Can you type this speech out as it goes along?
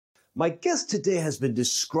My guest today has been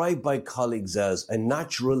described by colleagues as a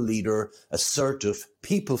natural leader, assertive,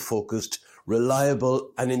 people-focused,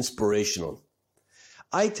 reliable and inspirational.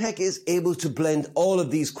 iTech is able to blend all of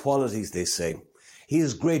these qualities, they say. He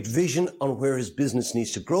has great vision on where his business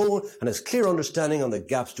needs to grow and has clear understanding on the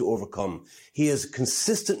gaps to overcome. He has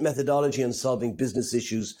consistent methodology in solving business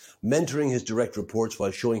issues, mentoring his direct reports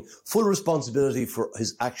while showing full responsibility for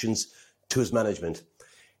his actions to his management.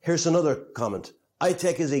 Here's another comment.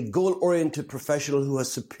 iTech is a goal-oriented professional who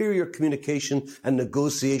has superior communication and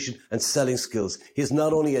negotiation and selling skills. He is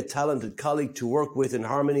not only a talented colleague to work with in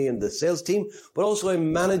harmony in the sales team, but also a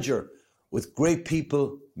manager with great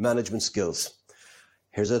people management skills.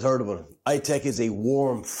 Here's a third one. iTech is a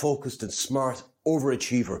warm, focused and smart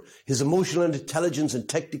overachiever. His emotional intelligence and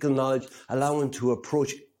technical knowledge allow him to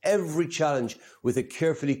approach every challenge with a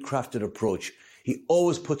carefully crafted approach. He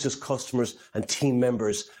always puts his customers and team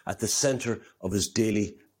members at the center of his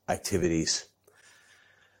daily activities.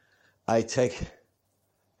 iTech,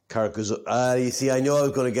 Carcassonne. You see, I know I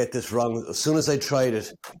was going to get this wrong as soon as I tried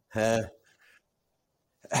it.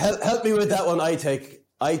 Help me with that one, iTech.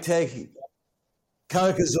 iTech,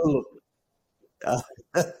 Carcassonne.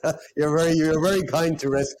 You're very kind to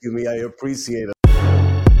rescue me. I appreciate it.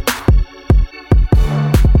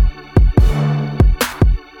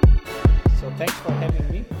 Thanks for having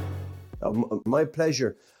me. My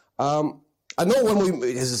pleasure. I know when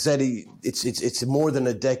we, as I said, it's more than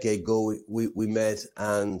a decade ago we met,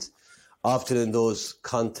 and often in those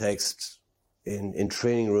contexts, in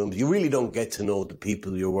training rooms, you really don't get to know the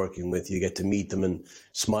people you're working with. You get to meet them and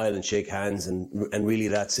smile and shake hands, and really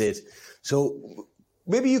that's it. So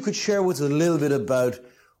maybe you could share with us a little bit about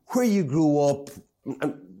where you grew up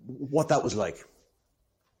and what that was like.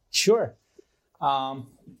 Sure.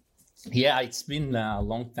 Yeah, it's been a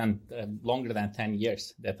long time, longer than 10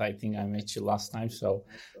 years that I think I met you last time. So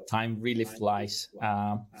time really flies.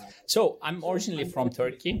 So I'm originally from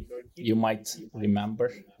Turkey, you might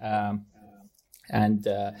remember. I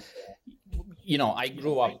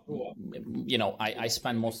grew up, I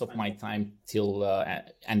spent most of my time till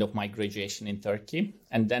end of my graduation in Turkey.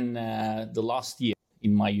 And then the last year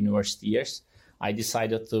in my university years, I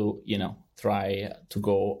decided to, try to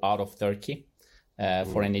go out of Turkey.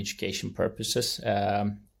 For an education purposes.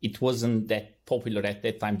 It wasn't that popular at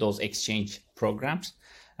that time, those exchange programs.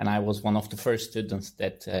 And I was one of the first students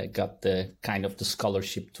that got the kind of the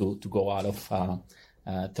scholarship to go out of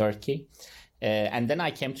Turkey. And then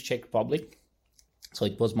I came to Czech Republic. So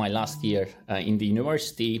it was my last year in the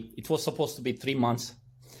university. It was supposed to be 3 months.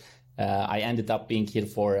 I ended up being here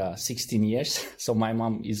for 16 years. So my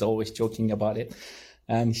mom is always joking about it.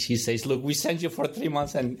 And she says, look, we sent you for 3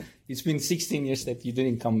 months and it's been 16 years that you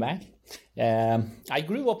didn't come back. I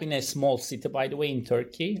grew up in a small city, by the way, in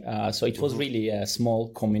Turkey. So it was really a small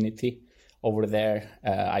community over there.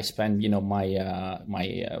 I spent,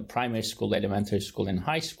 my primary school, elementary school and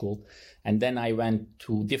high school. And then I went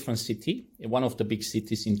to different city, one of the big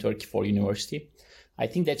cities in Turkey for university. I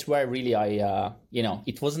think that's where really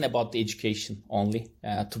it wasn't about the education only.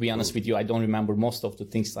 To be honest with you, I don't remember most of the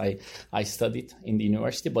things I studied in the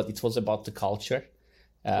university, but it was about the culture,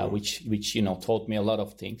 which taught me a lot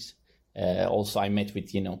of things. Also, I met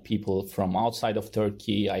with, people from outside of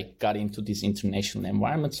Turkey. I got into this international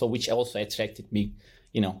environment, so which also attracted me,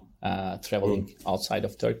 traveling outside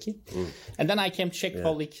of Turkey. And then I came to Czech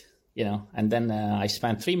Republic, and then I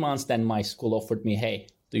spent 3 months. Then my school offered me, hey,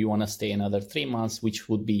 do you want to stay another 3 months, which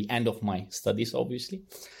would be end of my studies, obviously.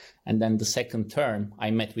 And then the second term, I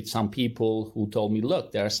met with some people who told me,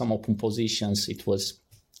 look, there are some open positions. It was,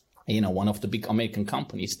 one of the big American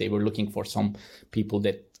companies. They were looking for some people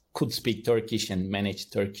that could speak Turkish and manage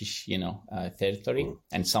Turkish, territory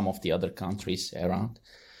and some of the other countries around.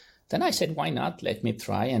 Then I said, why not? Let me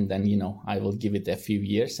try. And then, I will give it a few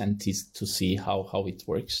years and to see how it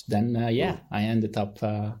works. Then, I ended up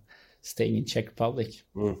staying in Czech Republic.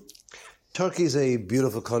 Turkey is a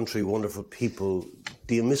beautiful country, wonderful people.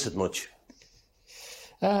 Do you miss it much?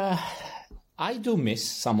 I do miss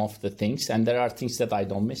some of the things, and there are things that I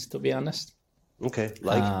don't miss, to be honest. Okay,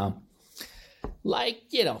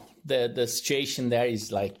 the situation there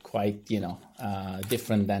is like quite,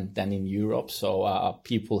 different than in Europe. So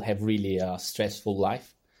people have really a stressful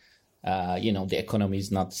life. The economy is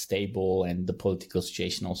not stable, and the political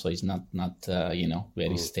situation also is not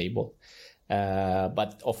very stable.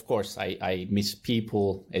 But of course, I miss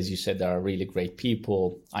people. As you said, there are really great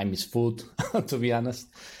people. I miss food, to be honest.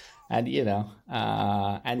 And,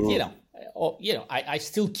 I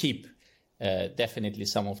still keep definitely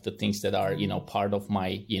some of the things that are, part of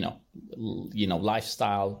my,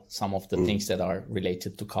 lifestyle, some of the things that are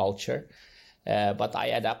related to culture. But I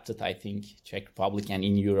adapted, I think, Czech Republic and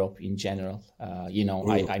in Europe in general.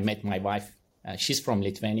 I met my wife. She's from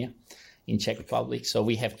Lithuania in Czech Republic. So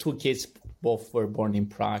we have 2 kids. Both were born in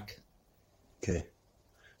Prague. Okay.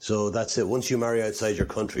 So that's it. Once you marry outside your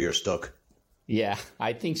country, you're stuck. Yeah,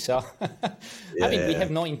 I think so. I mean, we have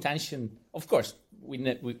no intention. Of course, we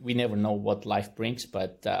never know what life brings,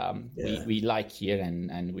 but we like here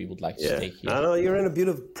and we would like to stay here. I know you're in a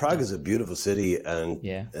beautiful. Prague is a beautiful city,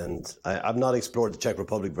 and I've not explored the Czech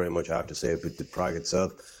Republic very much, I have to say, but the Prague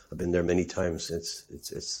itself, I've been there many times.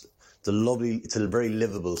 It's a very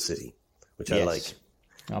livable city, which I like.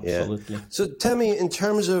 Absolutely. Yeah. So tell me, in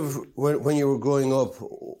terms of when you were growing up,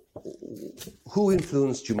 who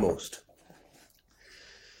influenced you most?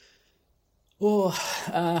 Oh,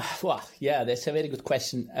 that's a very good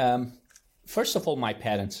question. First of all, my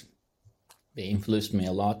parents, they influenced me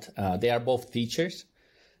a lot. They are both teachers.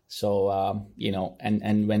 So,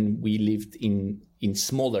 and when we lived in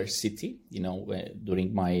smaller city,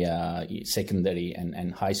 during my secondary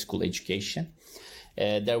and high school education,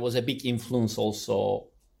 there was a big influence also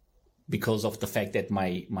because of the fact that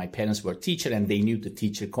my parents were teachers and they knew the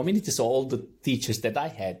teacher community. So all the teachers that I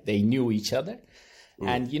had, they knew each other.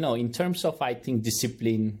 And, in terms of, I think,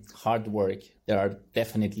 discipline, hard work, there are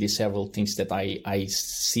definitely several things that I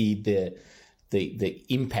see the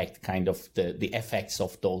impact, kind of the effects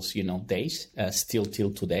of those, days still till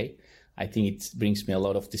today. I think it brings me a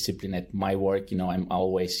lot of discipline at my work. I'm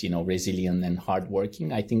always, resilient and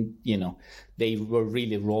hardworking. I think, they were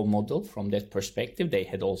really role model from that perspective. They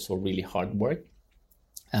had also really hard work.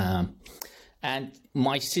 And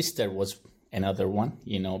my sister was another one,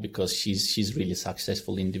 because she's really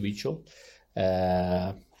successful individual.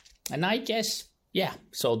 And I guess,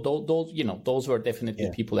 so those were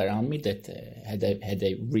definitely people around me that had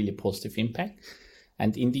a really positive impact.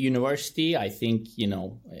 And in the university, I think,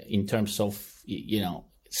 in terms of,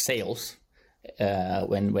 sales,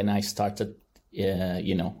 when I started,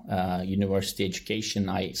 university education,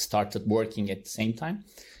 I started working at the same time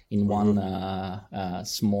in one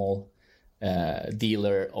small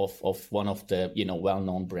dealer of one of the,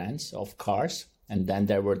 well-known brands of cars. And then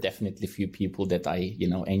there were definitely a few people that I,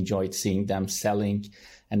 enjoyed seeing them selling.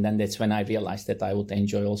 And then that's when I realized that I would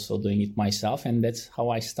enjoy also doing it myself. And that's how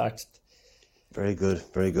I started. Very good.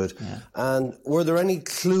 Very good. Yeah. And were there any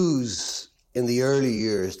clues in the early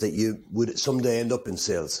years that you would someday end up in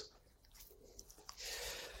sales?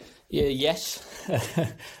 Yes.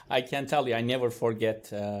 I can tell you, I never forget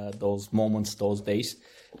those moments, those days.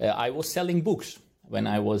 I was selling books when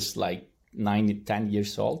I was like 10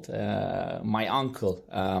 years old. My uncle,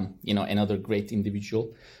 another great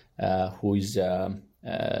individual who is a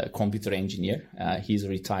computer engineer. He's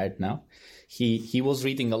retired now. He was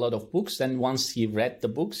reading a lot of books, and once he read the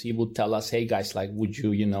books, he would tell us, "Hey guys, like, would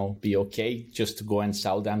you, be okay just to go and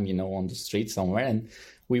sell them, on the street somewhere?" And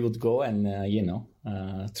we would go and,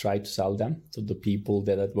 try to sell them to the people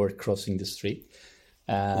that were crossing the street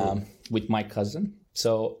with my cousin.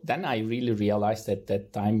 So then I really realized at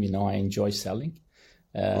that time, I enjoy selling.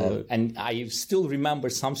 And I still remember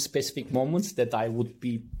some specific moments that I would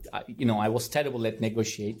be, I was terrible at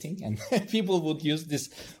negotiating, and people would use this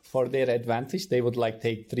for their advantage. They would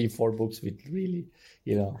take 3-4 books with really,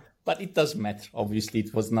 but it doesn't matter. Obviously,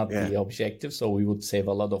 it was not the objective. So we would save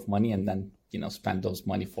a lot of money and then, spend those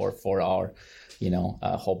money for our,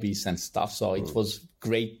 hobbies and stuff. So it was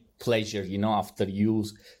great pleasure, after you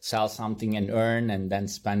sell something and earn and then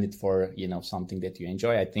spend it for, something that you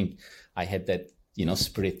enjoy. I think I had that,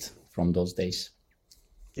 spirit from those days.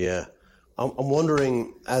 Yeah. I'm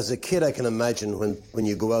wondering, as a kid, I can imagine when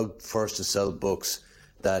you go out first to sell books,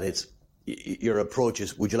 that your approach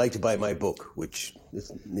is, would you like to buy my book? Which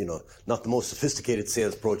is, not the most sophisticated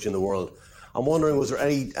sales approach in the world. I'm wondering, was there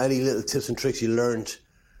any little tips and tricks you learned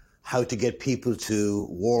how to get people to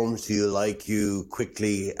warm to you, like you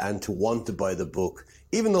quickly, and to want to buy the book,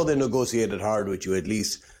 even though they negotiated hard with you? At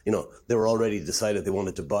least, they were already decided they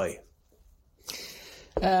wanted to buy.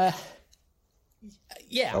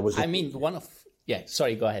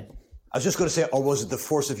 Sorry, go ahead. I was just going to say, or was it the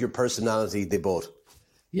force of your personality they bought?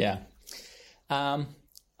 Yeah.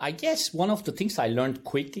 I guess one of the things I learned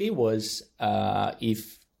quickly was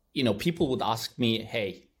if, people would ask me,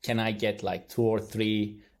 "Hey, can I get 2 or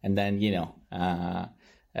 3 and then,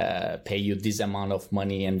 pay you this amount of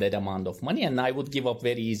money and that amount of money?" And I would give up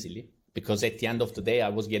very easily, because at the end of the day, I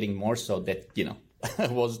was getting more, so that,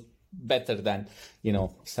 was better than,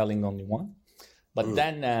 selling only one. But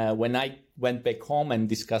then when I went back home and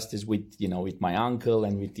discussed this with, with my uncle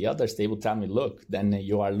and with the others, they would tell me, look, then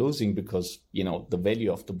you are losing because, the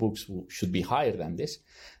value of the books should be higher than this.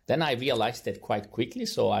 Then I realized that quite quickly.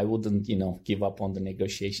 So I wouldn't, give up on the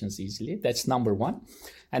negotiations easily. That's number one.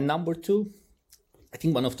 And number two, I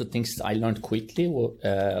think one of the things I learned quickly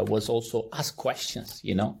was also ask questions,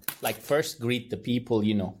 like first greet the people,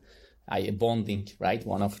 bonding, right?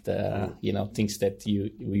 One of the, things that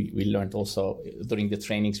we learned also during the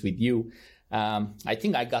trainings with you. I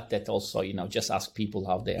think I got that also, just ask people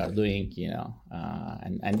how they are doing,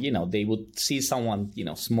 and they would see someone,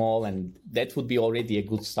 small, and that would be already a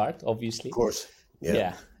good start, obviously. Of course.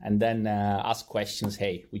 Yeah. And then ask questions,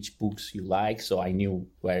 hey, which books you like? So I knew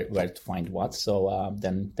where to find what. So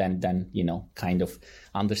then, kind of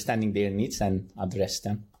understanding their needs and address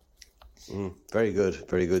them. Very good,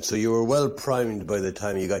 very good. So you were well primed by the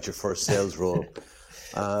time you got your first sales role.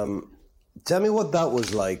 Tell me what that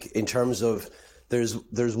was like in terms of there's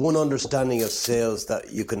one understanding of sales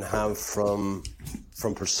that you can have from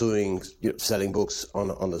pursuing selling books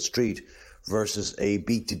on the street versus a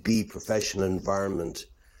B2B professional environment.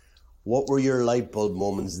 What were your light bulb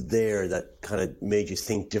moments there that kind of made you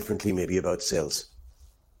think differently maybe about sales?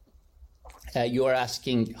 You are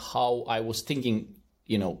asking how I was thinking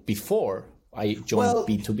before I joined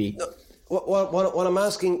B2B. No, what I'm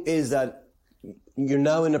asking is that you're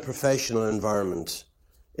now in a professional environment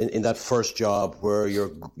in that first job where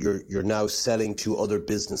you're now selling to other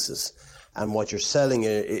businesses, and what you're selling,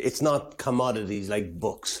 it's not commodities like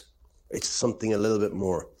books. It's something a little bit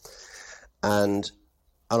more. And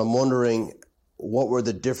I'm wondering what were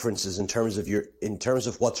the differences in terms of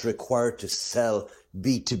what's required to sell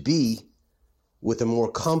B2B with a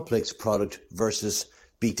more complex product versus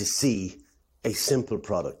B2C, a simple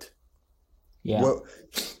product. Yeah. Where,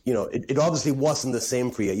 it obviously wasn't the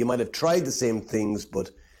same for you. You might have tried the same things, but...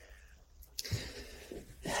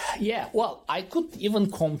 Yeah, well, I could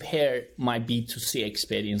even compare my B2C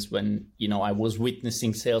experience when, I was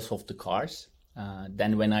witnessing sales of the cars.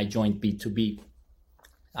 Then when I joined B2B,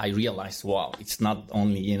 I realized, wow, it's not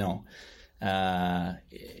only,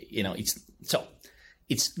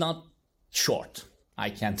 it's not short. I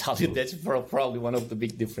can tell you that's probably one of the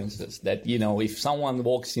big differences that, if someone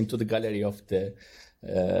walks into the gallery of the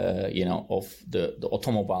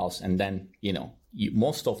automobiles and then,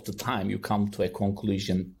 most of the time you come to a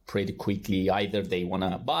conclusion pretty quickly. Either they want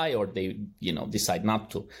to buy or they, decide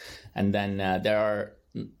not to. And then there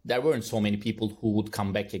weren't so many people who would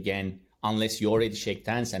come back again unless you already shake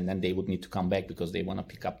hands, and then they would need to come back because they want to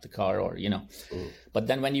pick up the car or, But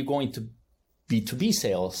then when you go into B2B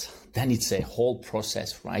sales, then it's a whole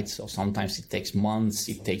process, right? So sometimes it takes months,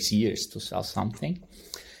 it takes years to sell something.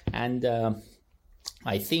 And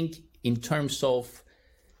I think in terms of,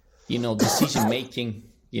 decision making,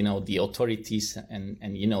 the authorities and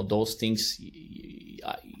those things,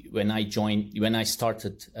 when I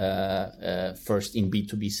started first in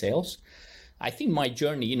B2B sales, I think my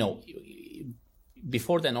journey,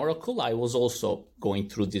 before then Oracle, I was also going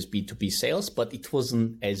through this B2B sales, but it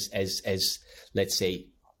wasn't as let's say,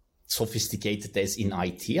 sophisticated as in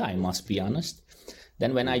IT, I must be honest.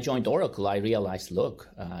 Then when I joined Oracle, I realized, look,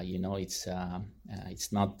 it's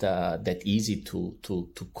not that easy to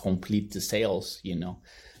complete the sales,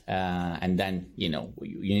 and then, you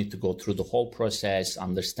need to go through the whole process,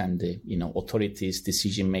 understand the, authorities'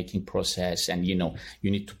 decision-making process, and, you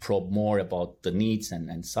need to probe more about the needs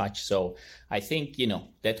and such. So I think,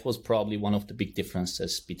 that was probably one of the big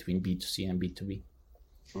differences between B2C and B2B.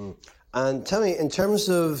 And tell me, in terms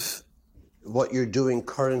of what you're doing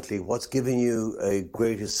currently, what's giving you a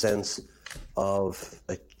greatest sense of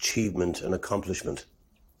achievement and accomplishment?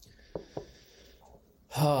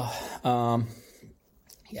 Yeah,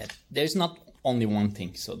 there's not only one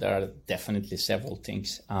thing, so there are definitely several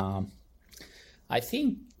things. I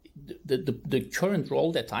think the current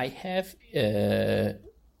role that I have,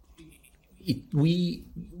 it's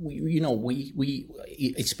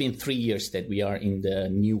been 3 years that we are in the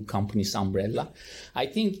new company's umbrella. I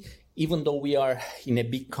think even though we are in a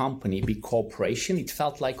big company, big corporation, it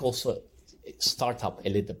felt like also a startup a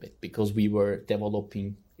little bit because we were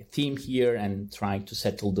developing a team here and trying to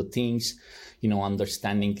settle the things,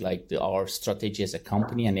 understanding like our strategy as a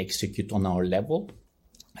company and execute on our level.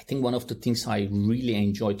 I think one of the things I really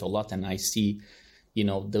enjoyed a lot, and I see,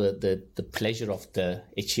 the pleasure of the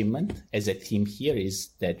achievement as a team here,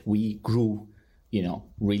 is that we grew,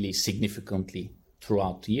 really significantly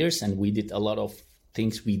throughout the years, and we did a lot of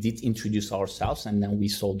things. We did introduce ourselves, and then we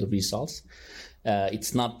saw the results.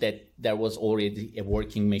 It's not that there was already a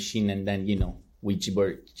working machine and then, which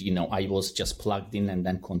were, I was just plugged in and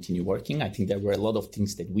then continue working. I think there were a lot of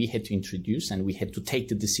things that we had to introduce, and we had to take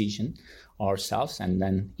the decision ourselves and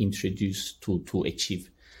then introduce to achieve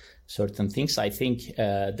certain things. I think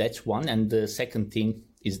that's one. And the second thing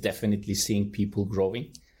is definitely seeing people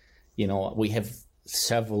growing. We have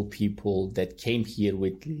several people that came here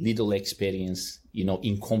with little experience,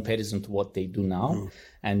 in comparison to what they do now,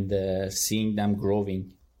 and seeing them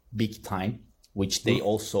growing big time, which they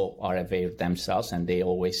also are aware of themselves, and they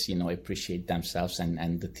always, appreciate themselves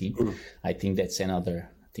and the team. I think that's another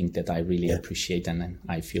thing that I really appreciate, and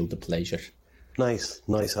I feel the pleasure. Nice.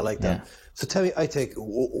 I like that. Yeah. So tell me, Aytek,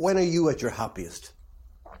 when are you at your happiest?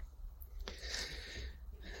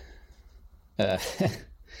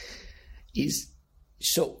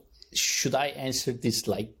 So should I answer this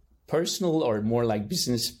like personal or more like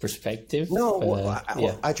business perspective? No,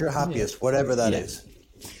 at your happiest, whatever that is.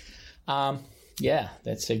 Yeah,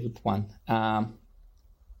 that's a good one.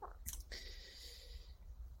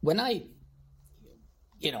 When I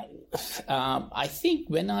think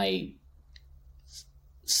when I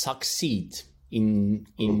succeed in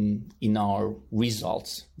our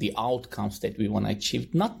results, the outcomes that we want to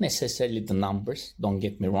achieve, not necessarily the numbers, don't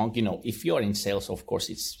get me wrong. If you're in sales, of course,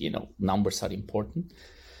 it's, numbers are important.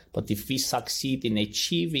 But if we succeed in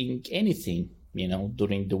achieving anything,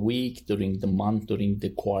 during the week, during the month, during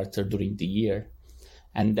the quarter, during the year,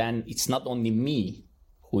 and then it's not only me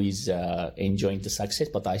who is enjoying the success,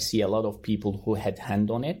 but I see a lot of people who had hand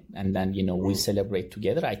on it, and then, we celebrate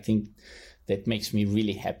together. I think that makes me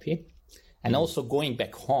really happy. And also going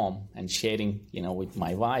back home and sharing, with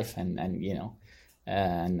my wife and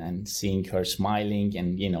seeing her smiling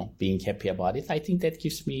and, being happy about it, I think that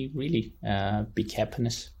gives me really big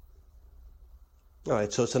happiness. All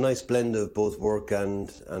right. So it's a nice blend of both work and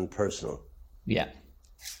personal. Yeah.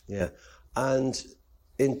 Yeah. And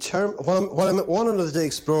in term, what I wanted to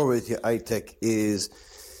explore with you, Aytek, is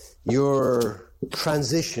your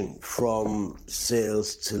transition from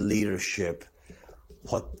sales to leadership.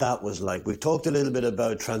 What that was like. We've talked a little bit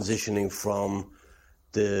about transitioning from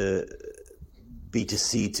the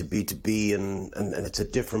B2C to B2B, and it's a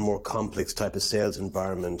different, more complex type of sales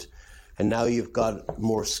environment. And now you've got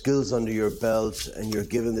more skills under your belt, and you're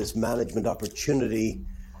given this management opportunity.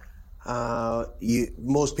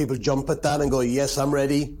 Most people jump at that and go, "Yes, I'm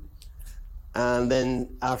ready." And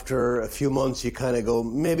then after a few months, you kind of go,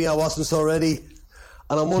 "Maybe I wasn't so ready."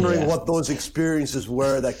 And I'm wondering what those experiences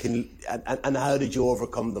were that and how did you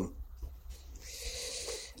overcome them?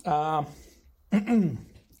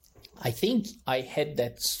 I think I had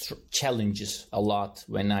that challenges a lot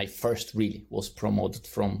when I first really was promoted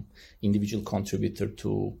from individual contributor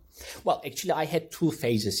to, actually I had two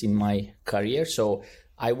phases in my career. So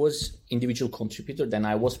I was individual contributor, then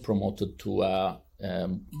I was promoted to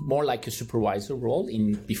more like a supervisor role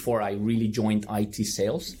before I really joined IT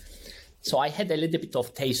sales. So I had a little bit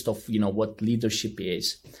of taste of, what leadership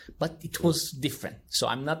is, but it was different. So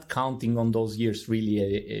I'm not counting on those years really,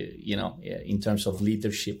 in terms of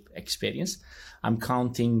leadership experience. I'm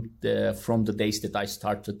counting from the days that I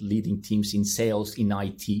started leading teams in sales in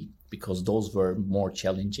IT, because those were more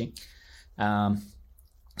challenging.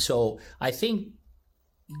 So I think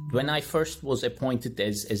when I first was appointed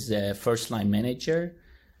as a first line manager,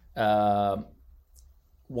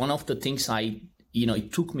 one of the things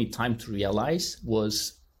it took me time to realize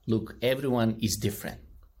was, look, everyone is different,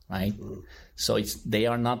 right? So they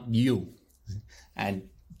are not you. And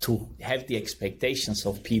to have the expectations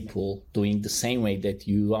of people doing the same way that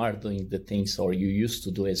you are doing the things or you used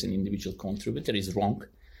to do as an individual contributor is wrong.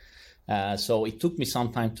 So it took me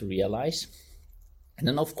some time to realize. And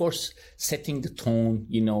then, of course, setting the tone,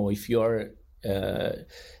 if you're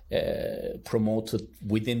promoted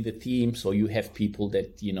within the team, so you have people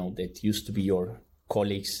that that used to be your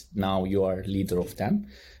colleagues, now you are leader of them.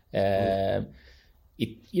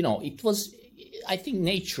 It was, I think,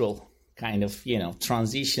 natural kind of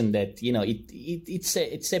transition that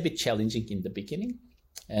it's a bit challenging in the beginning,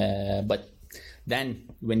 but then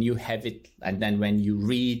when you have it, and then when you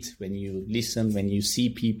read, when you listen, when you see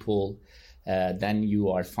people, then you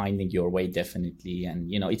are finding your way definitely.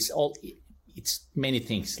 And it's many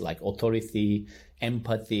things like authority,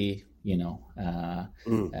 empathy,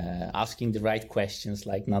 asking the right questions,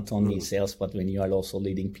 like not only sales, but when you are also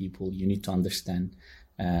leading people, you need to understand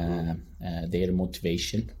their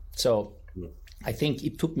motivation. So I think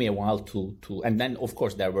it took me a while to, and then of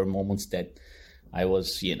course there were moments that I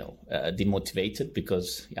was, demotivated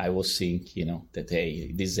because I was seeing, that,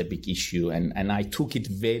 hey, this is a big issue. And I took it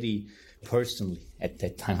very personally at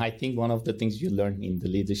that time. I think one of the things you learn in the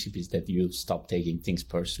leadership is that you stop taking things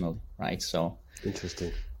personally, right? So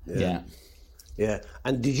interesting. Yeah. Yeah.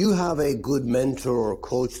 And did you have a good mentor or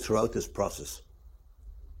coach throughout this process?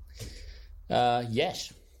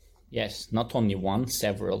 Yes. Not only one,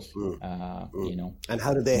 several. And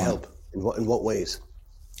how did they help? In what ways?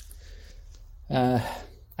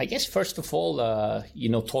 I guess first of all,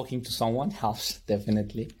 talking to someone helps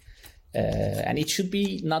definitely, and it should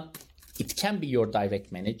be not. It can be your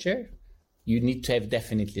direct manager. You need to have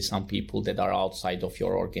definitely some people that are outside of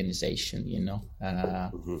your organization,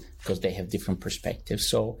 because they have different perspectives.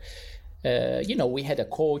 So, we had a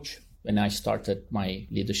coach when I started my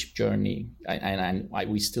leadership journey, and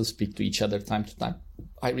we still speak to each other time to time.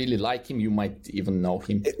 I really like him. You might even know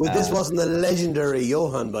him. This wasn't the legendary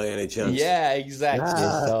Johan by any chance. Yeah, exactly.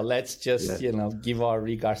 So let's just, give our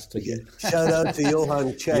regards to him. Shout out to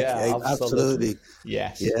Johan Czech. Yeah, absolutely.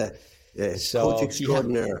 Yes. Yeah. So coach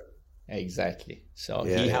extraordinaire. Exactly. So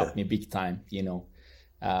he helped me big time, he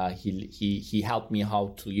helped me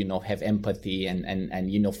how to, have empathy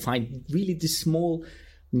and find really the small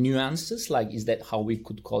nuances, like, is that how we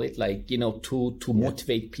could call it, like, to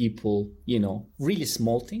motivate people, really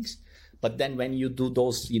small things. But then when you do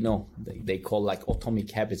those, they call like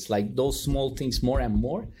atomic habits, like those small things more and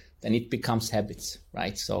more, then it becomes habits,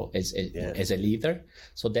 right? So as a leader,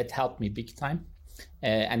 so that helped me big time.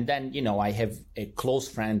 And then, I have a close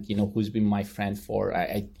friend, who's been my friend for,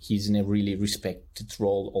 he's in a really respected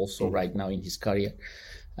role also right now in his career.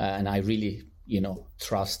 And I really,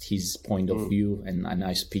 trust his point of view, and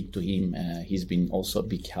I speak to him. He's been also a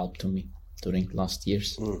big help to me during last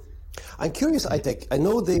years. I'm curious, I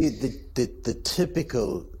know the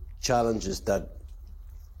typical challenges that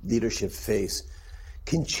leadership face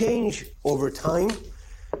can change over time,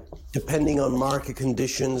 depending on market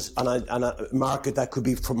conditions, and a market that could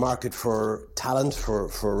be market for talent,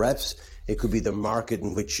 for reps. It could be the market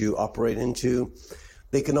in which you operate into.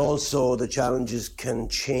 The challenges can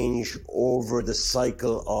change over the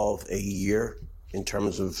cycle of a year in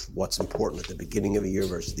terms of what's important at the beginning of a year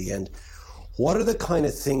versus the end. What are the kind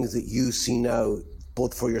of things that you see now,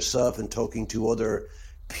 both for yourself and talking to other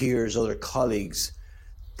peers, other colleagues,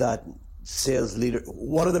 that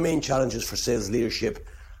what are the main challenges for sales leadership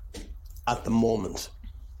at the moment?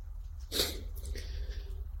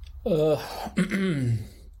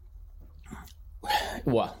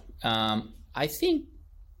 I think,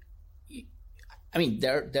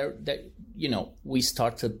 we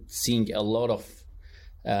started seeing a lot of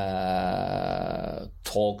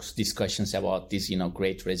discussions about this,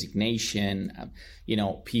 great resignation.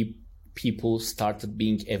 People started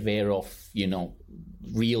being aware of,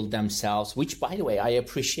 real themselves, which, by the way, I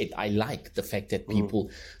appreciate. I like the fact that people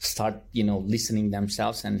start, listening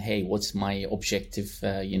themselves and, hey, what's my objective,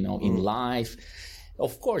 in life?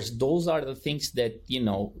 Of course, those are the things that,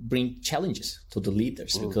 bring challenges to the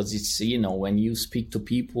leaders, because it's, when you speak to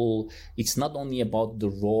people, it's not only about the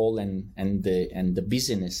role and the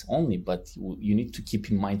business only, but you need to keep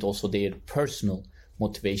in mind also their personal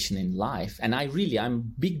motivation in life. And I'm a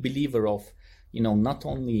big believer of, not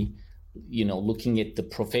only, looking at the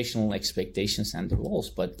professional expectations and the roles,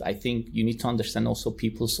 but I think you need to understand also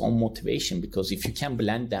people's own motivation, because if you can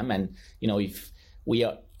blend them and, if we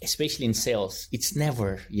are, especially in sales, it's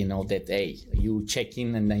never, that, hey, you check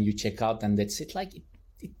in and then you check out and that's it. Like it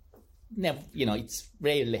never, it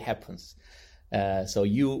rarely happens. So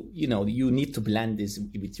you need to blend this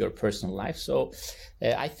with your personal life. So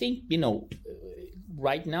I think,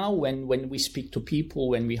 right now when we speak to people,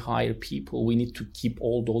 when we hire people, we need to keep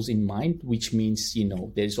all those in mind, which means,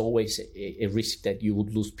 there's always a risk that you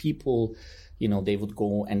would lose people. They would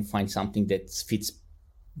go and find something that fits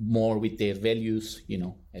more with their values,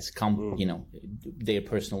 their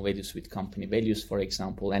personal values with company values, for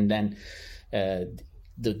example. And then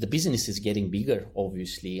the business is getting bigger,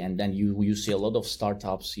 obviously. And then you see a lot of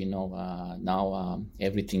startups, now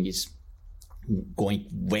everything is going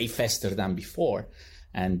way faster than before.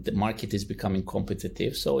 And the market is becoming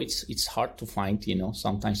competitive. So it's hard to find,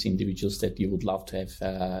 sometimes individuals that you would love to have,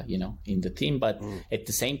 in the team. But at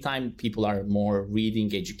the same time, people are more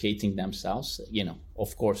reading, educating themselves,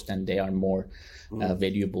 of course, then they are more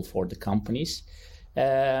valuable for the companies.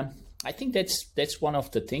 I think that's one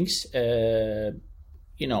of the things, and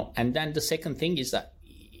then the second thing is that,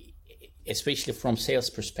 especially from sales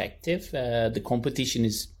perspective, the competition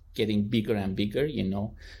is getting bigger and bigger,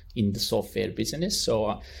 in the software business.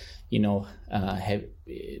 So,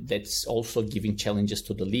 that's also giving challenges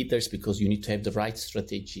to the leaders, because you need to have the right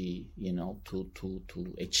strategy,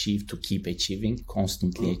 to keep achieving,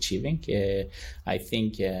 constantly achieving. I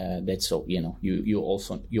think that's so.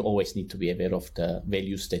 You always need to be aware of the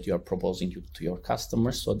values that you are proposing to your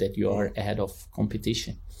customers, so that you are ahead of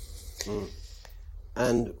competition.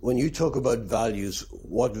 And when you talk about values,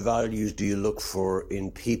 what values do you look for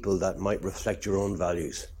in people that might reflect your own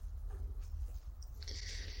values?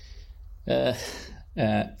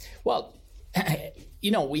 Well,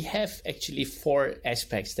 we have actually 4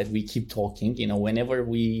 aspects that we keep talking. Whenever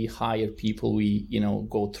we hire people, we,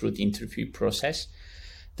 go through the interview process.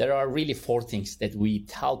 There are really 4 things that we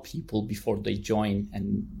tell people before they join,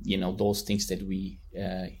 and, those things that we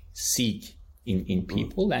seek in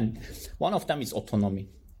people. And one of them is autonomy.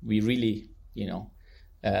 We really,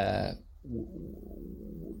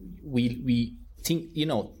 we think,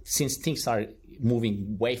 since things are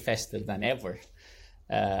moving way faster than ever,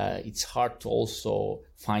 it's hard to also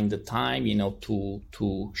find the time,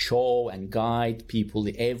 to show and guide people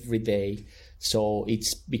every day. So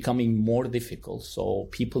it's becoming more difficult. So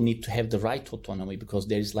people need to have the right autonomy, because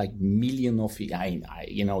there's like million of,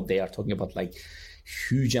 they are talking about like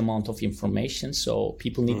huge amount of information. So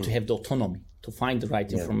people need to have the autonomy to find the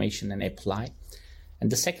right information and apply.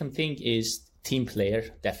 And the second thing is team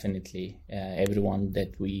player. Definitely, everyone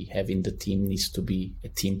that we have in the team needs to be a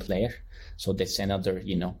team player. So that's another,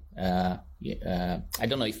 I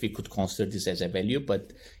don't know if we could consider this as a value,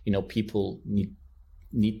 but, people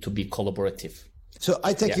need to be collaborative. So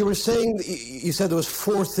I think you were saying, you said there was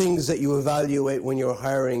 4 things that you evaluate when you're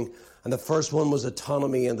hiring. And the first one was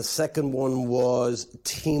autonomy, and the second one was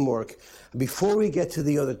teamwork. Before we get to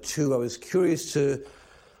the other 2, I was curious to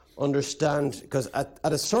understand, because at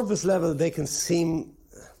a surface level, they can seem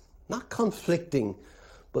not conflicting,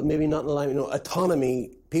 but maybe not in line.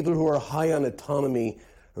 Autonomy, people who are high on autonomy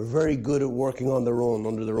are very good at working on their own,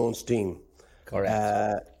 under their own steam.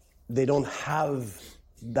 Correct. They don't have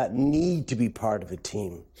that need to be part of a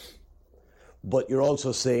team. But you're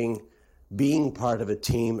also saying being part of a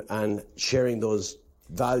team and sharing those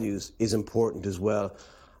values is important as well.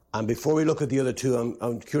 And before we look at the other 2,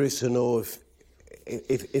 I'm curious to know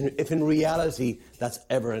if in reality that's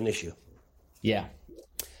ever an issue. Yeah,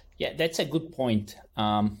 that's a good point.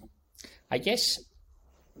 I guess,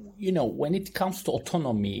 when it comes to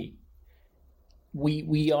autonomy,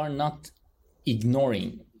 we are not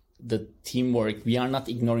ignoring the teamwork. We are not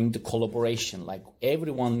ignoring the collaboration. Like,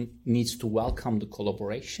 everyone needs to welcome the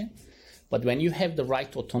collaboration. But when you have the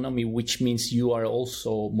right autonomy, which means you are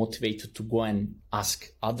also motivated to go and ask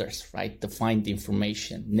others, right, to find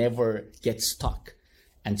information, never get stuck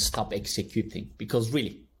and stop executing. Because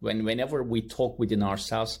really, whenever we talk within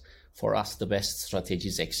ourselves, for us, the best strategy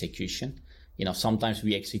is execution. Sometimes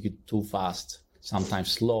we execute too fast,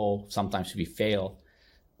 sometimes slow, sometimes we fail.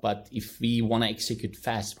 But if we want to execute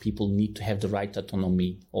fast, people need to have the right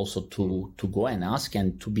autonomy also to go and ask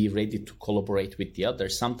and to be ready to collaborate with the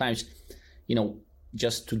others. Sometimes,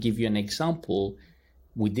 just to give you an example,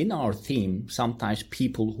 within our team, sometimes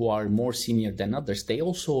people who are more senior than others, they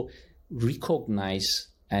also recognize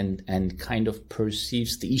and kind of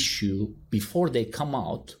perceives the issue before they come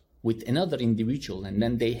out with another individual. And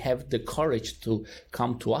then they have the courage to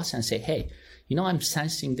come to us and say, hey, I'm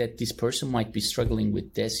sensing that this person might be struggling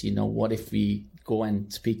with this. What if we go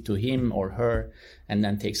and speak to him or her and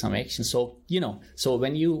then take some action? So, so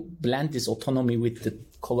when you blend this autonomy with the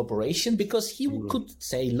collaboration, because he could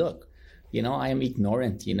say, look, I am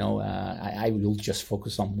ignorant, I will just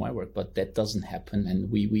focus on my work, but that doesn't happen. And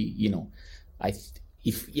we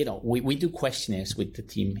do questionnaires with the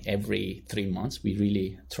team every 3 months. We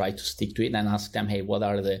really try to stick to it and ask them, hey, what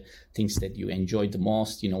are the things that you enjoy the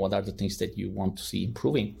most? What are the things that you want to see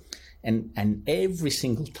improving? And every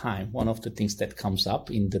single time, one of the things that comes up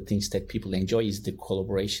in the things that people enjoy is the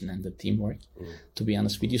collaboration and the teamwork, to be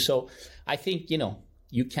honest with you. So I think,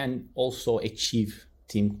 you can also achieve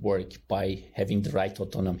teamwork by having the right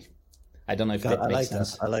autonomy. I don't know if that makes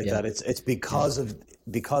sense. I like that. It's because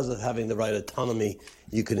of having the right autonomy,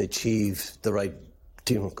 you can achieve the right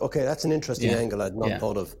teamwork. Okay, that's an interesting angle I'd not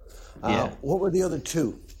thought of. What were the other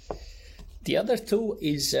 2? The other 2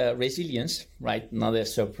 is resilience, right? Not a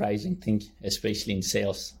surprising thing, especially in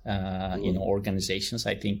sales, organizations.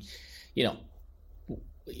 I think,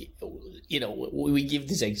 we give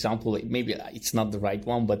this example, maybe it's not the right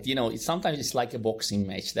one, but, sometimes it's like a boxing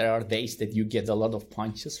match. There are days that you get a lot of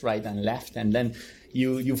punches right and left, and then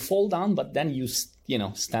you fall down, but then you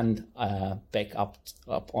stand back up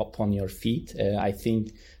on your feet. I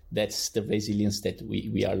think that's the resilience that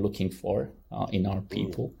we are looking for in our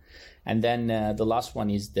people. And then the last one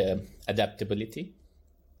is the adaptability.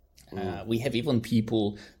 We have even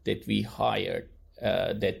people that we hired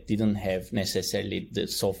that didn't have necessarily the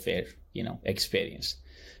software, experience,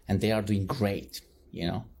 and they are doing great,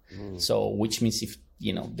 So, which means if,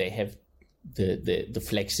 they have the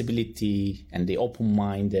flexibility and the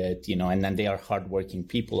open-minded, and then they are hardworking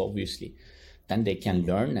people, obviously, then they can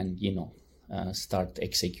learn and, start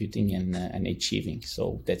executing and achieving.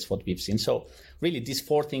 So that's what we've seen. So really these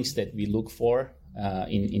 4 things that we look for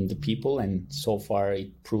in the people, and so far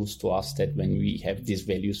it proves to us that when we have these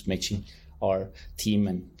values matching our team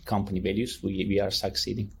and company values, we are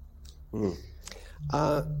succeeding.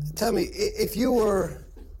 Tell me, if you were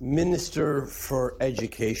Minister for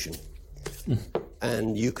Education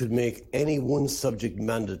and you could make any one subject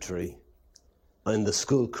mandatory in the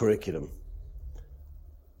school curriculum,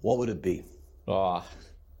 what would it be?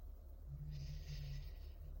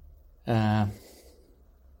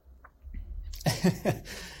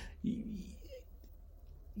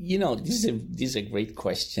 This is a great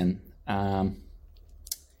question. And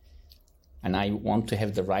I want to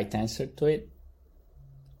have the right answer to it.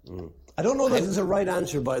 I don't know that there's a right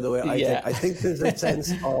answer, by the way. I think there's a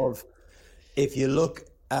sense of, if you look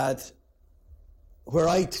at where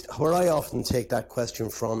I often take that question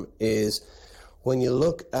from is when you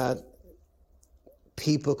look at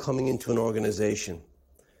people coming into an organization,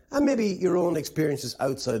 and maybe your own experiences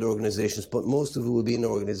outside organizations, but most of it will be in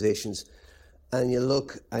organizations, and you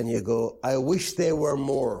look and you go, I wish they were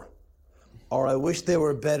more, or I wish they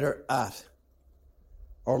were better at,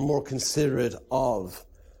 or more considerate of.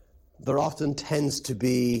 There often tends to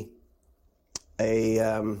be a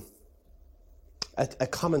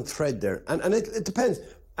common thread there, and it depends,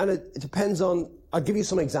 and it depends on. I'll give you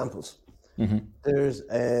some examples. Mm-hmm. There's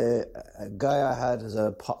a guy I had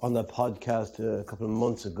on the podcast a couple of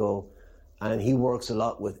months ago, and he works a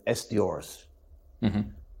lot with SDRs, mm-hmm.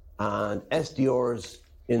 and SDRs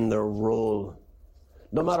in their role,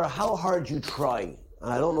 no matter how hard you try.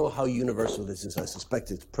 I don't know how universal this is. I suspect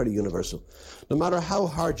it's pretty universal. No matter how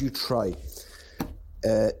hard you try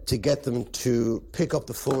to get them to pick up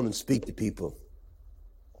the phone and speak to people,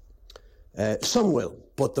 some will,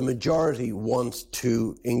 but the majority want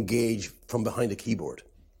to engage from behind a keyboard.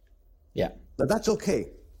 Yeah. Now, that's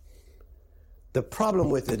okay. The problem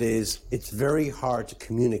with it is it's very hard to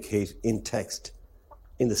communicate in text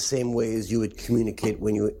in the same way as you would communicate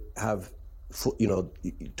when you have,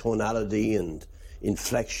 tonality and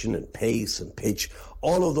inflection and pace and pitch,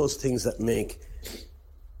 all of those things that make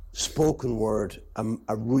spoken word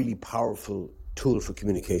a really powerful tool for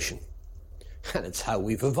communication. And it's how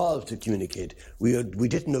we've evolved to communicate. We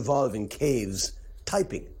didn't evolve in caves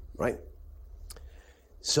typing, right?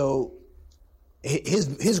 So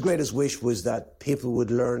his greatest wish was that people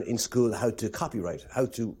would learn in school how to copyright, how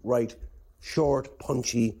to write short,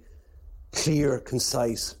 punchy, clear,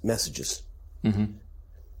 concise messages. Mm-hmm.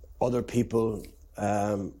 Other people,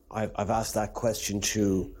 I've asked that question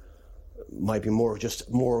to, might be more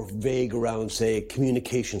vague around, say,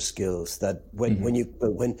 communication skills. That when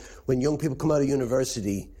young people come out of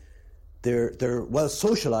university, they're well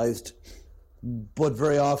socialized, but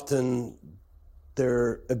very often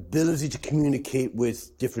their ability to communicate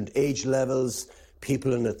with different age levels,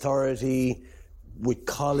 people in authority, with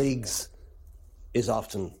colleagues, is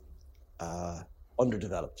often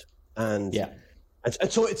underdeveloped. And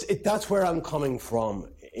so that's where I'm coming from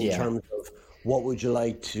in terms of what would you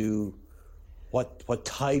like to, what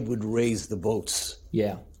tide would raise the boats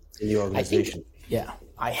in the organization.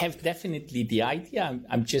 I have definitely the idea.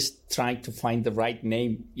 I'm just trying to find the right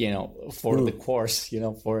name, for the course,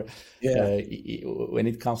 for when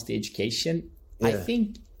it comes to education. Yeah. I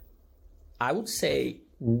think I would say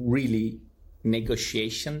really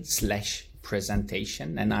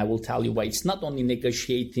negotiation/presentation. And I will tell you why. It's not only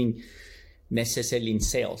negotiating necessarily in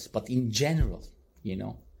sales, but in general,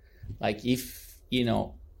 like if,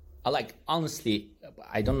 honestly,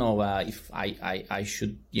 I don't know if I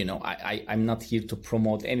should, I'm not here to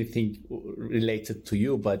promote anything related to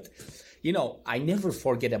you, but, I never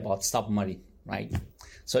forget about submarine, right?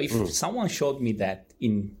 So if someone showed me that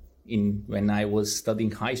in when I was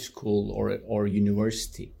studying high school or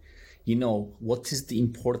university, what is the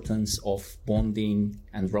importance of bonding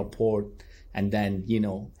and rapport, and then,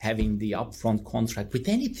 having the upfront contract with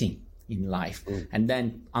anything in life, and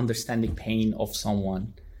then understanding pain of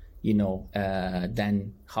someone,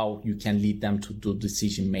 then how you can lead them to do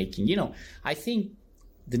decision making. I think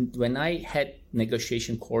when I had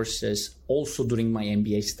negotiation courses also during my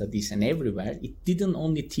MBA studies and everywhere, it didn't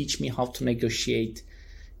only teach me how to negotiate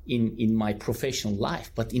in my professional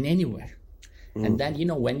life, but in anywhere. And then,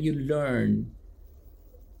 when you learn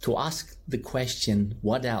to ask the question,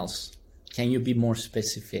 what else? Can you be more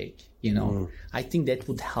specific? I think that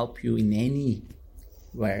would help you in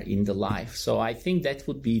anywhere in the life. So I think that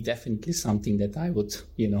would be definitely something that I would,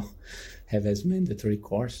 have as mandatory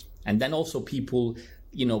course. And then also people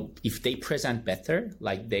if they present better,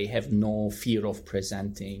 like they have no fear of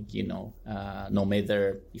presenting, no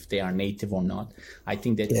matter if they are native or not, I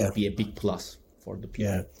think that would be a big plus for the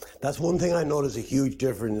people. Yeah, that's one thing I notice a huge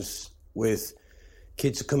difference with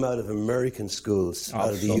kids who come out of American schools, out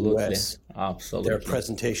of the US. Absolutely. Their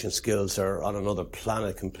presentation skills are on another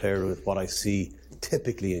planet compared with what I see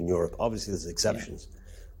typically in Europe. Obviously, there's exceptions,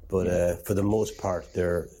 but for the most part,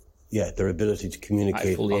 their ability to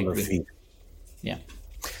communicate on their feet. Yeah.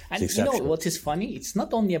 And what is funny? It's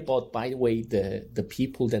not only about, by the way, the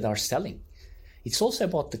people that are selling. It's also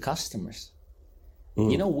about the customers.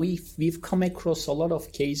 We've come across a lot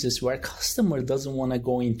of cases where a customer doesn't want to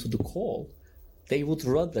go into the call. They would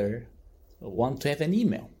rather want to have an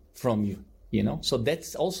email from you, So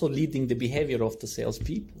that's also leading the behavior of the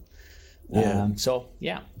salespeople.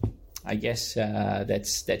 Yeah. I guess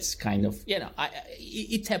that's kind of,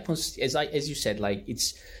 it happens, as you said, like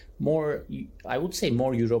it's more, I would say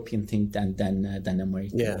more European thing than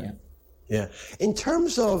American. Yeah. In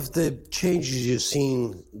terms of the changes you've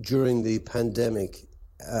seen during the pandemic,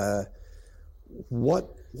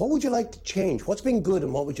 what would you like to change? What's been good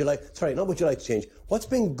and what would you like, not what you like to change, what's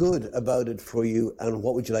been good about it for you and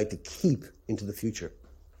what would you like to keep into the future?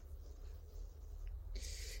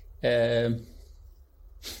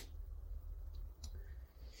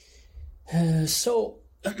 So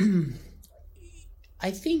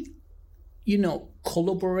I think,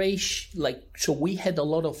 collaboration, so we had a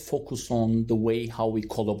lot of focus on the way how we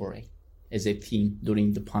collaborate as a team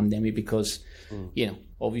during the pandemic because,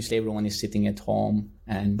 obviously everyone is sitting at home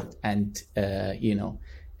and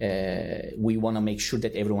we want to make sure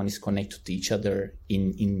that everyone is connected to each other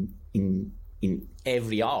in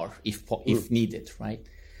every hour if needed, right?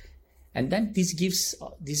 And then this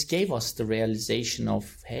gave us the realization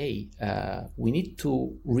of, hey, we need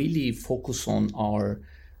to really focus on our,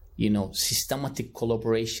 systematic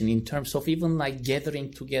collaboration in terms of even like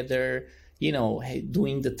gathering together,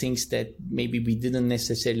 doing the things that maybe we didn't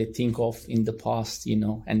necessarily think of in the past,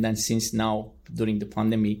 and then since now during the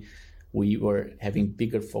pandemic, we were having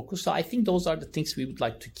bigger focus. So I think those are the things we would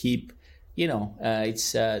like to keep,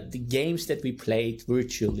 it's the games that we played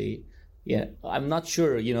virtually. Yeah, I'm not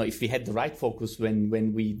sure, if we had the right focus when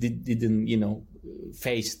we didn't,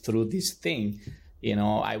 face through this thing.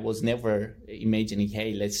 I was never imagining,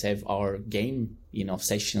 hey, let's have our game,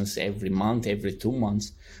 sessions every month, every 2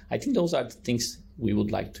 months. I think those are the things we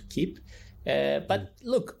would like to keep. But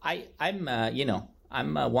look, I'm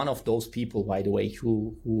one of those people, by the way,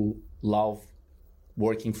 who love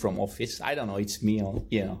working from office. I don't know, it's me,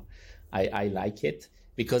 I like it.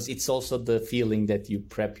 Because it's also the feeling that you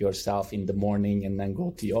prep yourself in the morning and then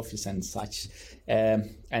go to the office and such.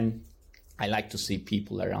 And I like to see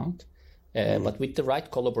people around. But with the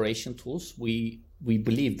right collaboration tools, we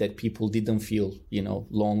believe that people didn't feel,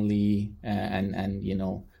 lonely and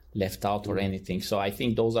left out or anything. So I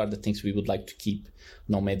think those are the things we would like to keep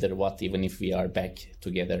no matter what, even if we are back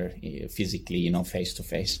together physically, face to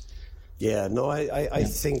face. Yeah, no, I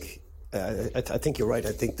think you're right.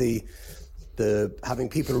 I think the having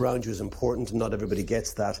people around you is important and not everybody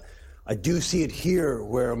gets that. I do see it here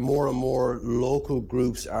where more and more local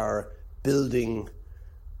groups are building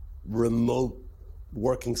remote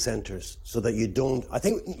working centers so that I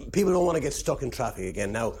think people don't want to get stuck in traffic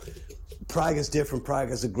again. Now, Prague is different. Prague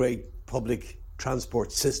has a great public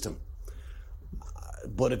transport system.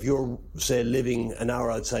 But if you're, say, living an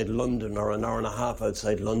hour outside London or an hour and a half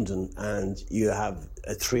outside London and you have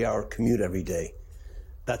a 3-hour commute every day,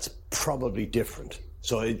 that's probably different.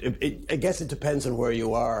 So I guess it depends on where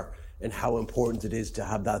you are and how important it is to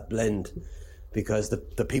have that blend, because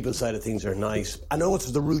the people side of things are nice. I know it's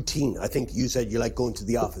the routine. I think you said you like going to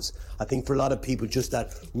the office. I think for a lot of people, just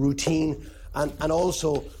that routine and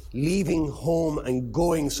also leaving home and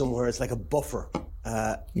going somewhere, it's like a buffer.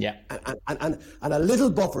 And a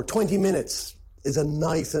little buffer, 20 minutes, is a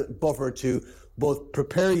nice buffer to both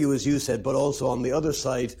prepare you, as you said, but also on the other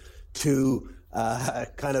side to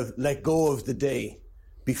kind of let go of the day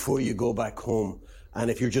before you go back home. And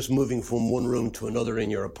if you're just moving from one room to another in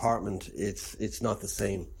your apartment, it's not the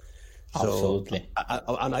same. Absolutely.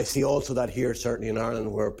 So, and I see also that here, certainly in Ireland,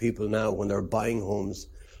 where people now, when they're buying homes,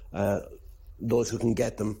 those who can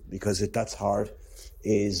get them, because that's hard,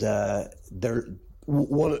 is they're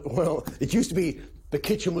well, it used to be the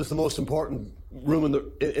kitchen was the most important room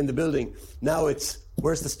in the building. Now it's,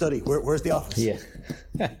 where's the study? Where's the office? Yeah.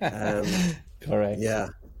 Correct. Yeah.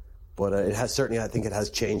 But it has certainly, I think it has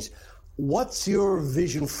changed. What's your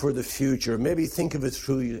vision for the future? Maybe think of it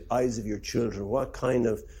through the eyes of your children. What kind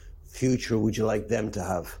of future would you like them to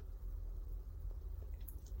have?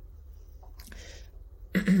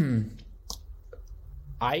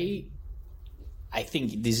 I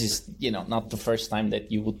think this is, not the first time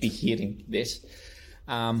that you would be hearing this.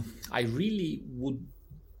 I really would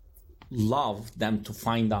love them to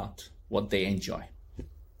find out what they enjoy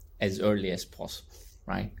as early as possible,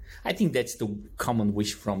 right? I think that's the common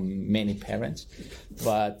wish from many parents,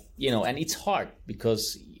 but, and it's hard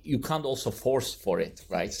because you can't also force for it,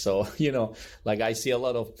 right? So, like I see a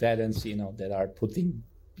lot of parents, that are putting,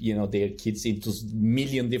 their kids into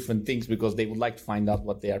million different things because they would like to find out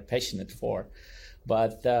what they are passionate for.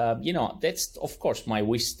 But, that's, of course, my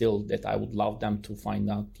wish still, that I would love them to find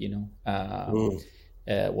out,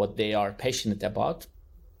 what they are passionate about.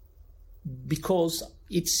 Because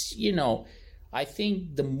it's, I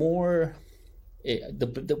think the more,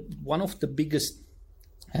 one of the biggest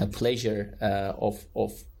pleasure of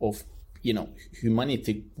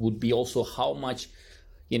humanity would be also how much,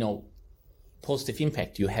 positive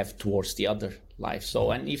impact you have towards the other life.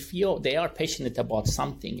 So, and if they are passionate about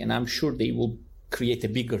something, and I'm sure they will create a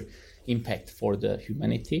bigger impact for the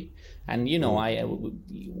humanity. And the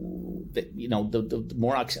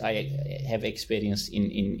more I have experience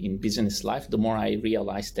in business life, the more I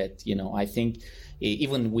realize that I think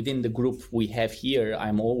even within the group we have here,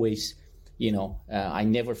 I'm always I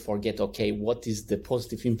never forget, okay, what is the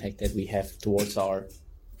positive impact that we have towards our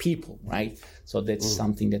people, right? So that's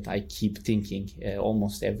something that I keep thinking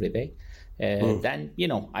almost every day. Then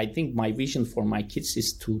I think my vision for my kids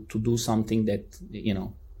is to do something that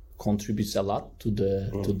contributes a lot to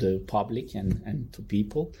the public and to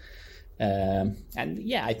people, and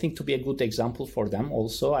I think to be a good example for them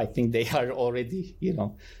also. I think they are already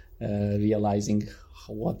realizing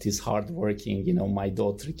what is hardworking. My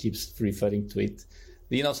daughter keeps referring to it.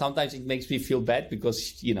 Sometimes it makes me feel bad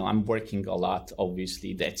because I'm working a lot,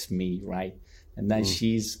 obviously that's me, right? And then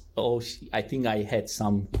I think I had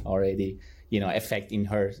some already effect in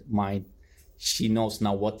her mind. She knows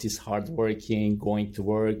now what is hardworking, going to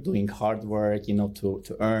work, doing hard work,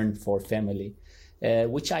 to earn for family,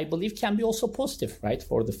 which I believe can be also positive, right,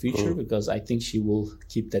 for the future, because I think she will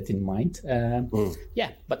keep that in mind.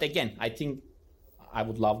 Yeah, but again, I think I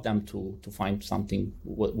would love them to find something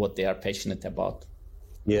what they are passionate about.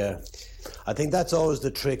 Yeah, I think that's always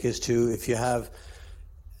the trick, is if you have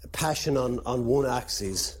passion on one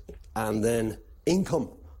axis and then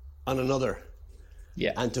income on another.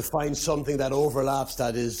 Yeah, and to find something that overlaps,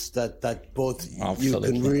 that both Absolutely.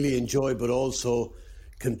 you can really enjoy, but also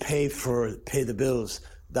can pay the bills.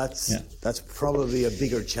 That's probably a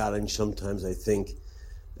bigger challenge sometimes, I think.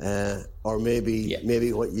 Or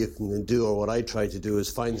maybe what you can do, or what I try to do,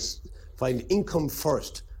 is find income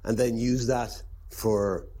first, and then use that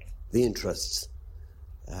for the interests.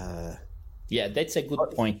 Yeah, that's a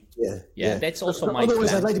good point. Yeah. That's also my Otherwise,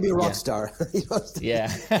 plan. I'd like to be a rock star.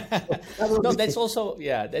 Yeah. No, that's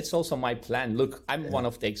also my plan. Look, I'm one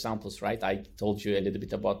of the examples, right? I told you a little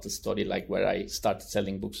bit about the story, like where I started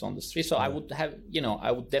selling books on the street. So I would have,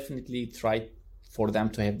 I would definitely try for them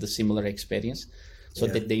to have the similar experience, so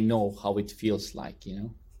that they know how it feels like,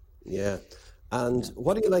 Yeah. And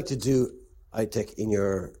what do you like to do, Aitek,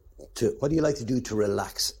 what do you like to do to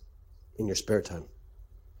relax in your spare time?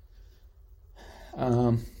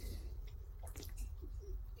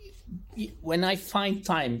 When I find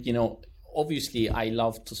time, obviously I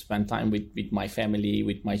love to spend time with my family,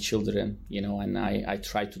 with my children, and I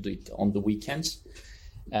try to do it on the weekends.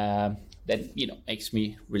 That, makes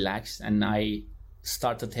me relax. And I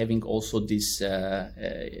started having also this,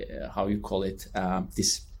 how you call it,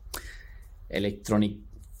 this electronic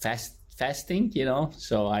fasting,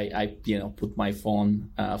 so I put my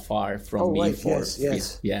phone far from me. Right.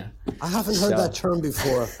 Yes. Yeah. I haven't heard that term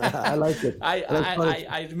before. I like it.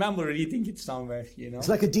 I remember reading it somewhere, It's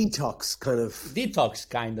like a detox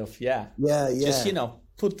kind of. Yeah. Yeah. Just,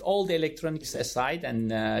 put all the electronics aside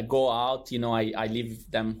and go out, I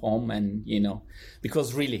leave them home, and,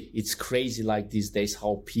 because really it's crazy, like these days,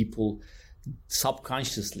 how people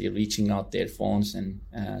subconsciously reaching out their phones, and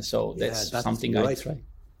so that's something I try.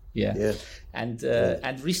 Yeah. And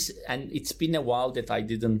it's been a while that I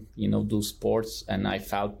didn't, do sports, and I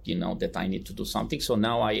felt, that I need to do something. So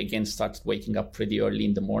now I again started waking up pretty early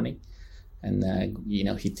in the morning, and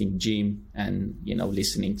hitting gym, and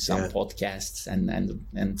listening to some podcasts,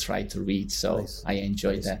 and try to read. So nice. I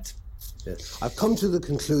enjoy that. Yeah. I've come to the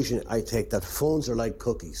conclusion, Aitek, that phones are like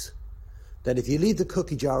cookies. That if you leave the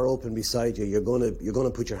cookie jar open beside you, you're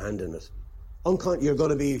gonna put your hand in it. You're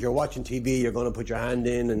going to be, if you're watching TV, you're going to put your hand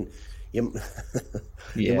in, and you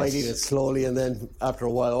might eat it slowly, and then after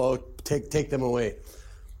a while, take them away.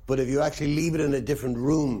 But if you actually leave it in a different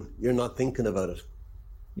room, you're not thinking about it.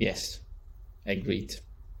 Yes, agreed.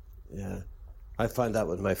 Yeah. I find that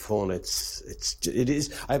with my phone. It is.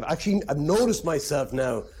 I've noticed myself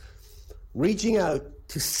now reaching out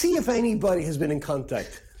to see if anybody has been in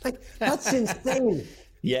contact. Like, that's insane.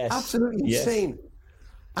 Yes. Absolutely yes. insane.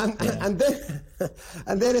 And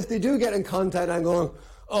then if they do get in contact, I'm going,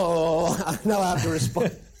 oh, now I have to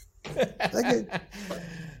respond.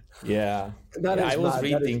 Yeah. I was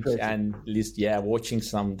reading and watching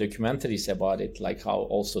some documentaries about it, like how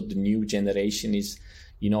also the new generation is,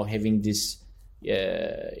 having this,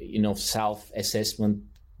 self-assessment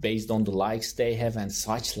based on the likes they have and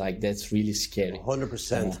such. Like, that's really scary.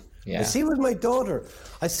 100%. Yeah. I see with my daughter.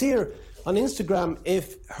 I see her on Instagram.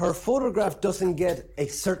 If her photograph doesn't get a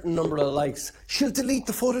certain number of likes, she'll delete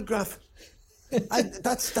the photograph.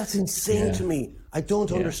 That's insane to me. I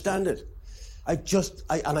don't understand it. I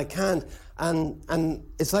can't. And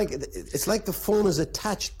it's like the phone is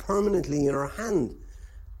attached permanently in her hand.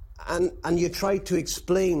 And you try to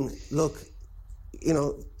explain, look,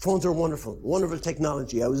 phones are wonderful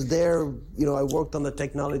technology. I was there, I worked on the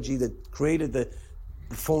technology that created the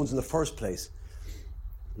phones in the first place.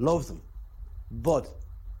 Love them. But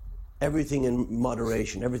everything in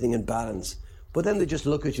moderation, everything in balance. But then they just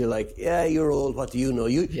look at you like, yeah, you're old, what do you know?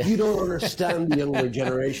 You don't understand the younger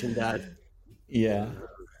generation, Dad. Yeah.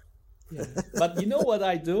 But you know what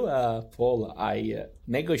I do, Paul? I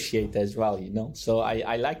negotiate as well, So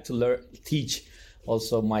I like to teach.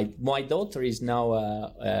 Also, my daughter is now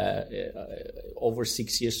over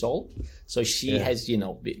 6 years old, so she has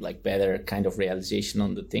better kind of realization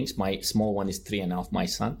on the things. My small one is 3.5, my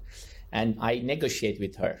son, and I negotiate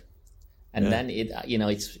with her, and then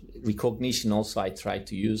it's recognition. Also, I try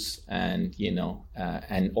to use and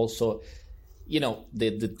also.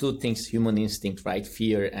 The two things, human instinct, right?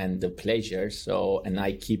 Fear and the pleasure. So, and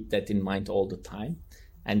I keep that in mind all the time.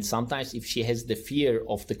 And sometimes if she has the fear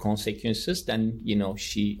of the consequences, then,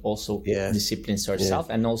 she also disciplines herself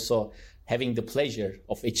and also having the pleasure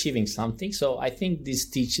of achieving something. So I think this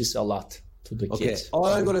teaches a lot to the kids. All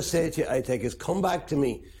I'm going to say to you, I think, is come back to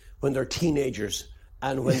me when they're teenagers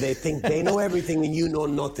and when they think they know everything and you know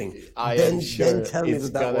nothing. Then tell me it's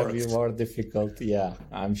that going to be more difficult. Yeah,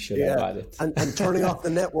 I'm sure about it. And turning off the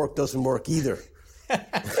network doesn't work either.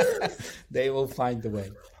 They will find a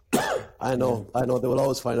way. I know. They will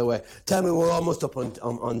always find a way. Tell me, we're almost up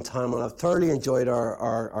on time, and I've thoroughly enjoyed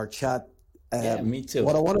our chat. Me too.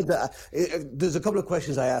 What I wanted to, there's a couple of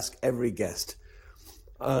questions I ask every guest,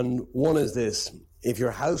 and one is this: if your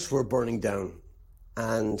house were burning down,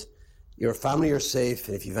 and your family are safe,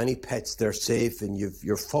 and if you have any pets, they're safe, and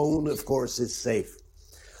your phone, of course, is safe,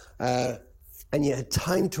 and you had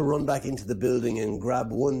time to run back into the building and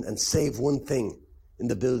grab one and save one thing in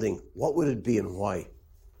the building, what would it be and why?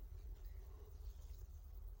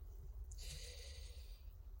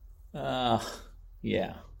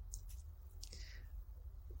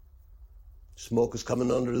 Smoke is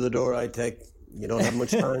coming under the door, I take. You don't have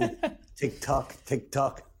much time. Tick-tock.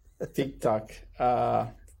 TikTok.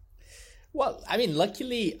 Well, I mean,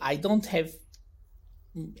 luckily, I don't have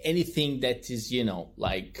anything that is,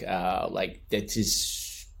 that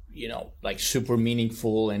is, super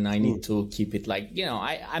meaningful, and I need to keep it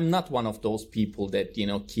I'm not one of those people that,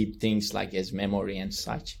 keep things as memory and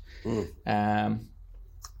such.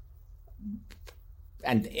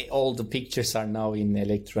 And all the pictures are now in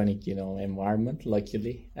electronic, environment,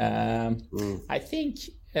 luckily. I think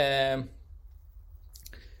I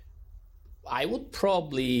would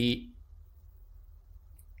probably,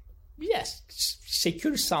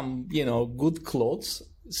 secure some, good clothes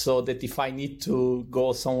so that if I need to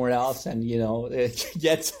go somewhere else and,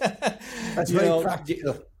 get, That's very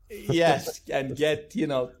practical. Yes, and get,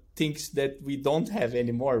 things that we don't have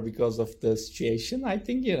anymore because of the situation. I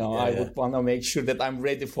think, I would want to make sure that I'm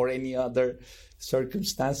ready for any other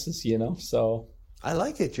circumstances, so. I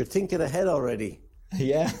like it. You're thinking ahead already.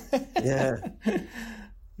 Yeah. Yeah.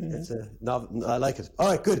 I like it. All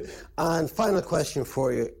right, good. And final question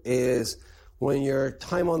for you is, when your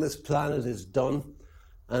time on this planet is done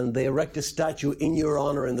and they erect a statue in your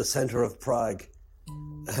honor in the center of Prague,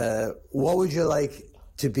 what would you like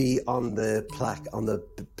to be on the plaque, on the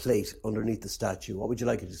plate underneath the statue? What would you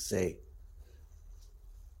like it to say?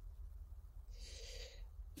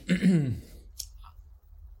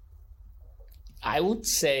 I would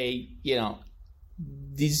say,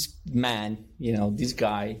 this man, this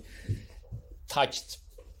guy touched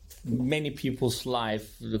many people's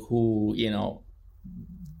life who,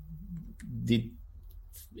 did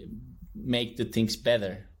make the things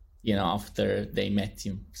better, after they met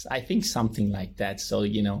him. I think something like that. So,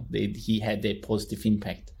 he had a positive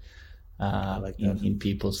impact in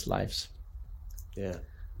people's lives. Yeah.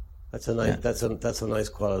 That's a nice, that's a nice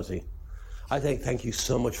quality. I thank you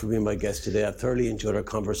so much for being my guest today. I thoroughly enjoyed our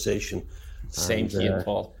conversation. Same here,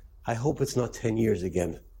 Paul. I hope it's not 10 years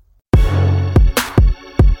again.